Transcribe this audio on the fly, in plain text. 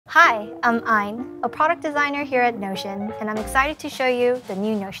Hi, I'm Ayn, a product designer here at Notion, and I'm excited to show you the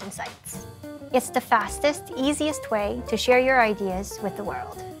new Notion Sites. It's the fastest, easiest way to share your ideas with the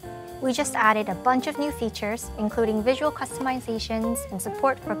world. We just added a bunch of new features, including visual customizations and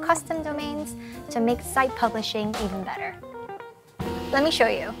support for custom domains to make site publishing even better. Let me show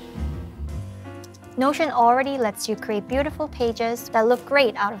you. Notion already lets you create beautiful pages that look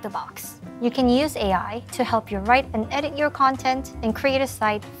great out of the box. You can use AI to help you write and edit your content and create a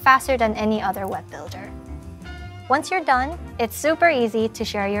site faster than any other web builder. Once you're done, it's super easy to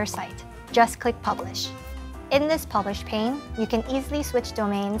share your site. Just click Publish. In this Publish pane, you can easily switch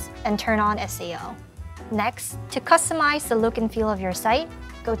domains and turn on SEO. Next, to customize the look and feel of your site,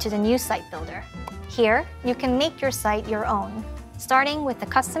 go to the New Site Builder. Here, you can make your site your own, starting with the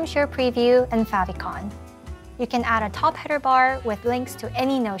Custom Share Preview and favicon. You can add a top header bar with links to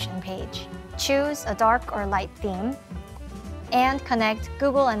any Notion page, choose a dark or light theme, and connect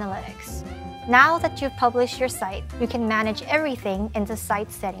Google Analytics. Now that you've published your site, you can manage everything in the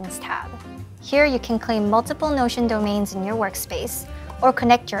Site Settings tab. Here you can claim multiple Notion domains in your workspace or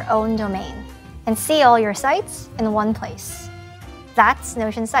connect your own domain and see all your sites in one place. That's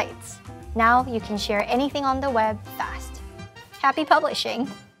Notion Sites. Now you can share anything on the web fast. Happy publishing!